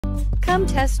Come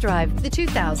test drive the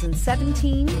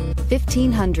 2017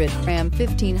 1500. Ram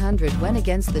 1500 went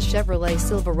against the Chevrolet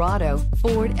Silverado,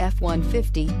 Ford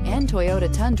F-150, and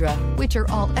Toyota Tundra, which are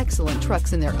all excellent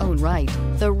trucks in their own right.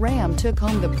 The Ram took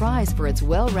home the prize for its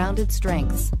well-rounded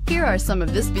strengths. Here are some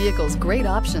of this vehicle's great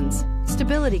options: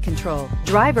 stability control,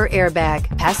 driver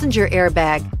airbag, passenger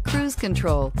airbag, cruise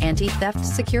control, anti-theft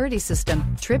security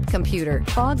system, trip computer,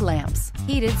 fog lamps,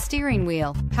 heated steering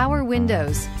wheel, power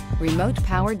windows, remote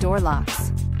power door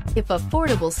locks. If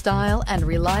affordable style and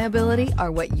reliability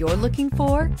are what you're looking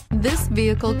for, this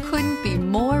vehicle couldn't be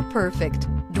more perfect.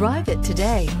 Drive it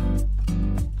today.